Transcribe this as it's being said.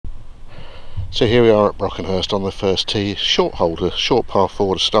So here we are at Brokenhurst on the first tee, short holder, short par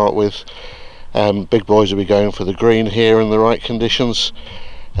 4 to start with. Big boys will be going for the green here in the right conditions.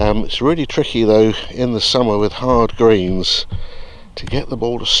 It's really tricky though in the summer with hard greens to get the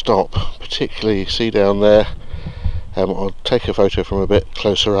ball to stop, particularly see down there. I'll take a photo from a bit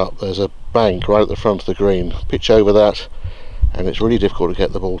closer up. There's a bank right at the front of the green, pitch over that, and it's really difficult to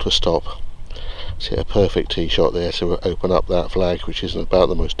get the ball to stop. See a perfect tee shot there to open up that flag, which isn't about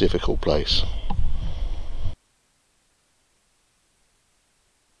the most difficult place.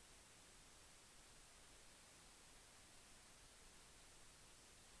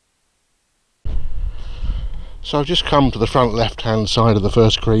 So I've just come to the front left hand side of the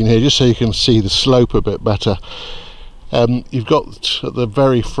first green here just so you can see the slope a bit better. You've got at the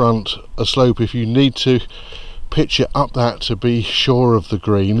very front a slope if you need to pitch it up that to be sure of the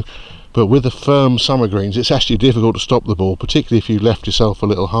green, but with the firm summer greens it's actually difficult to stop the ball, particularly if you left yourself a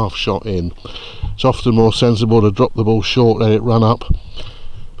little half shot in. It's often more sensible to drop the ball short, let it run up,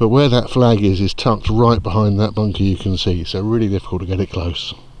 but where that flag is tucked right behind that bunker you can see, so really difficult to get it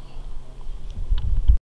close.